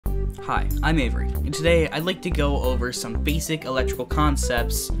Hi, I'm Avery, and today I'd like to go over some basic electrical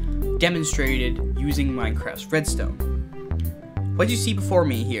concepts demonstrated using Minecraft's Redstone. What you see before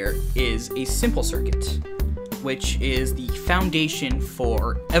me here is a simple circuit, which is the foundation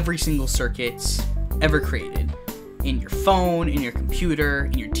for every single circuit ever created. In your phone, in your computer,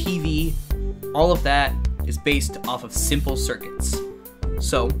 in your TV, all of that is based off of simple circuits.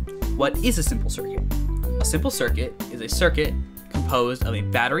 So, what is a simple circuit? A simple circuit is a circuit composed of a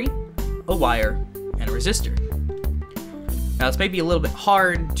battery, a wire, and a resistor. Now this may be a little bit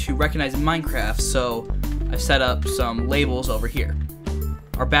hard to recognize in Minecraft, so I've set up some labels over here.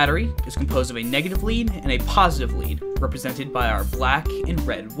 Our battery is composed of a negative lead and a positive lead, represented by our black and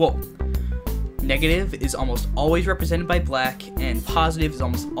red wool. Negative is almost always represented by black, and positive is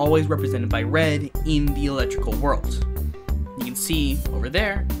almost always represented by red in the electrical world. You can see over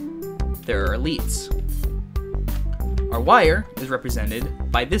there are leads. Our wire is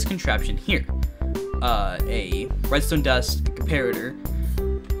represented by this contraption here, a redstone dust comparator,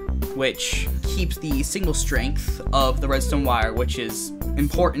 which keeps the signal strength of the redstone wire, which is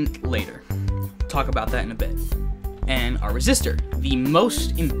important later. Talk about that in a bit. And our resistor, the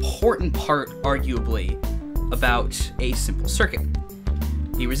most important part, arguably, about a simple circuit.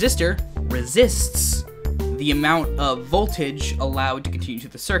 The resistor resists the amount of voltage allowed to continue to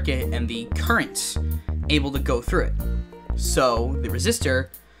the circuit and the current able to go through it. So the resistor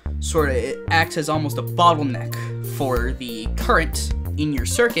sort of acts as almost a bottleneck for the current in your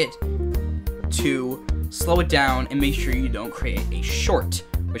circuit to slow it down and make sure you don't create a short,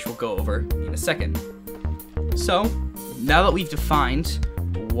 which we'll go over in a second. So now that we've defined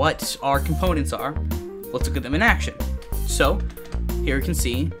what our components are, let's look at them in action. So here you can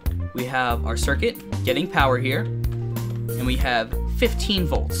see we have our circuit getting power here, and we have 15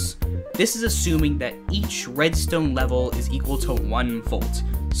 volts. This is assuming that each redstone level is equal to 1 volt.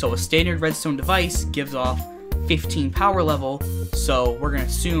 So a standard redstone device gives off 15 power level, so we're going to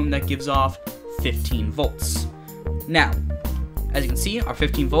assume that gives off 15 volts. Now, as you can see, our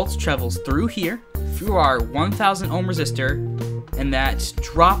 15 volts travels through here, through our 1000 ohm resistor, and that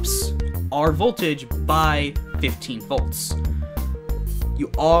drops our voltage by 15 volts.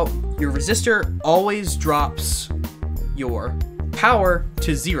 Your resistor always drops your power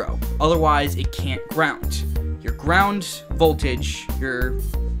to 0, otherwise it can't ground. Your ground voltage, your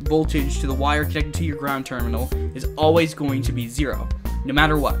voltage to the wire connected to your ground terminal, is always going to be 0, no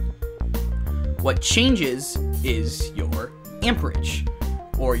matter what. What changes is your amperage,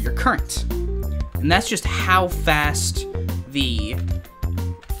 or your current, and that's just how fast the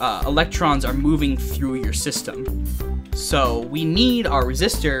electrons are moving through your system. So we need our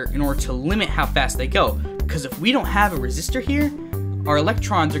resistor in order to limit how fast they go, because if we don't have a resistor here, our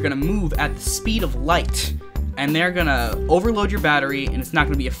electrons are going to move at the speed of light, and they're going to overload your battery, and it's not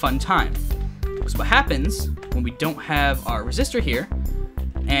going to be a fun time. So what happens when we don't have our resistor here,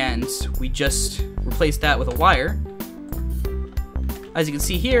 and we just replace that with a wire, as you can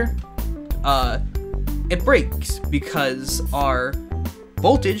see here, it breaks, because our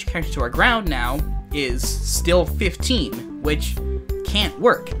voltage connected to our ground now is still 15, which can't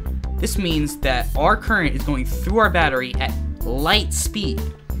work. This means that our current is going through our battery at light speed.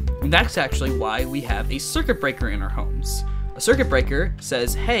 And that's actually why we have a circuit breaker in our homes. A circuit breaker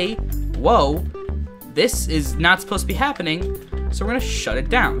says, hey, whoa, this is not supposed to be happening, so we're going to shut it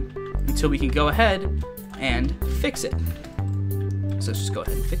down until we can go ahead and fix it. So let's just go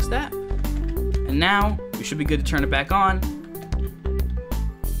ahead and fix that. And now we should be good to turn it back on.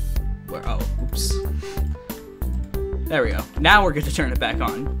 Oops. There we go. Now we're good to turn it back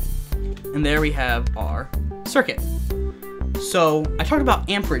on. And there we have our circuit. So I talked about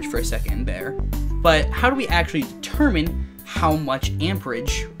amperage for a second there, but how do we actually determine how much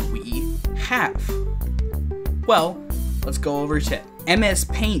amperage we have? Well, let's go over to MS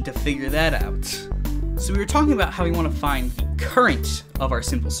Paint to figure that out. So we were talking about how we want to find the current of our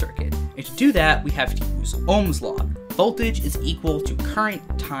simple circuit. And to do that, we have to use Ohm's law. Voltage is equal to current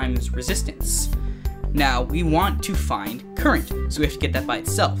times resistance. Now, we want to find current, so we have to get that by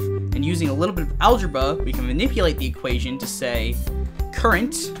itself. And using a little bit of algebra, we can manipulate the equation to say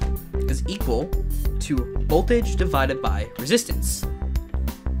current is equal to voltage divided by resistance.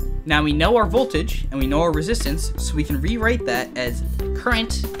 Now we know our voltage and we know our resistance, so we can rewrite that as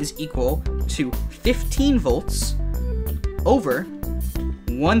current is equal to 15 volts over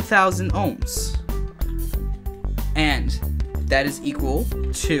 1000 ohms. And that is equal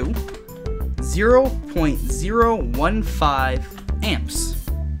to 0.015 amps.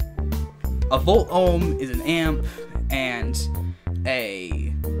 A volt ohm is an amp, and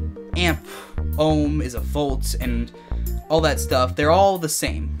a amp ohm is a volt, and all that stuff. They're all the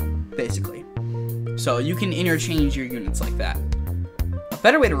same. basically. So you can interchange your units like that. A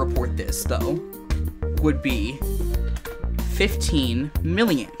better way to report this, though, would be 15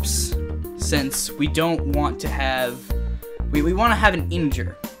 milliamps, since we don't want to have, we want to have an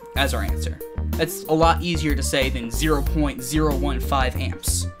integer as our answer. That's a lot easier to say than 0.015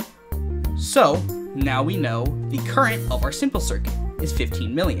 amps. So, now we know the current of our simple circuit is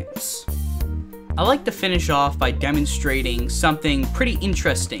 15 milliamps. I like to finish off by demonstrating something pretty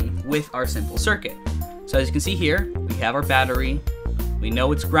interesting with our simple circuit. So as you can see here, we have our battery. We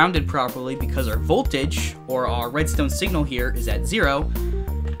know it's grounded properly because our voltage, or our redstone signal here, is at 0.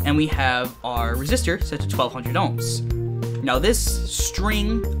 And we have our resistor set to 1200 ohms. Now this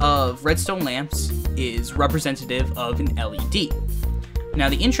string of redstone lamps is representative of an LED. Now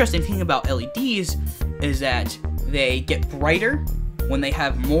the interesting thing about LEDs is that they get brighter when they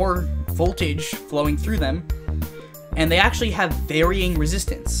have more voltage flowing through them, and they actually have varying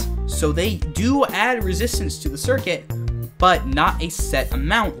resistance. So they do add resistance to the circuit, but not a set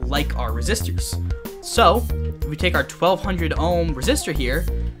amount like our resistors. So if we take our 1200 ohm resistor here,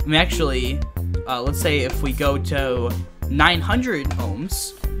 and we actually, let's say if we go to 900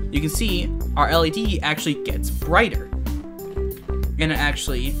 ohms, you can see our LED actually gets brighter. And it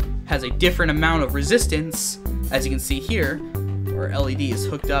actually has a different amount of resistance. As you can see here, our LED is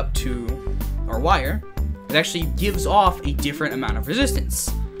hooked up to our wire. It actually gives off a different amount of resistance.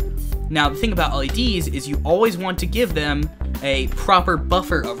 Now the thing about LEDs is you always want to give them a proper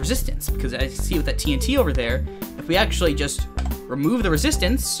buffer of resistance, because as you see with that TNT over there, if we actually just remove the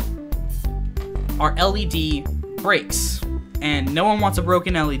resistance, our LED breaks, and no one wants a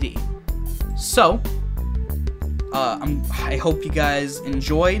broken LED. So I hope you guys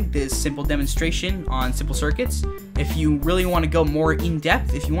enjoyed this simple demonstration on simple circuits. If you really want to go more in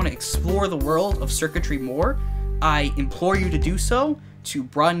depth, if you want to explore the world of circuitry more, I implore you to do so to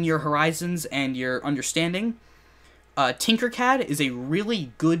broaden your horizons and your understanding. Tinkercad is a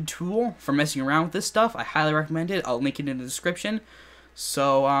really good tool for messing around with this stuff. I highly recommend it. I'll link it in the description.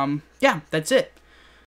 So, yeah, that's it.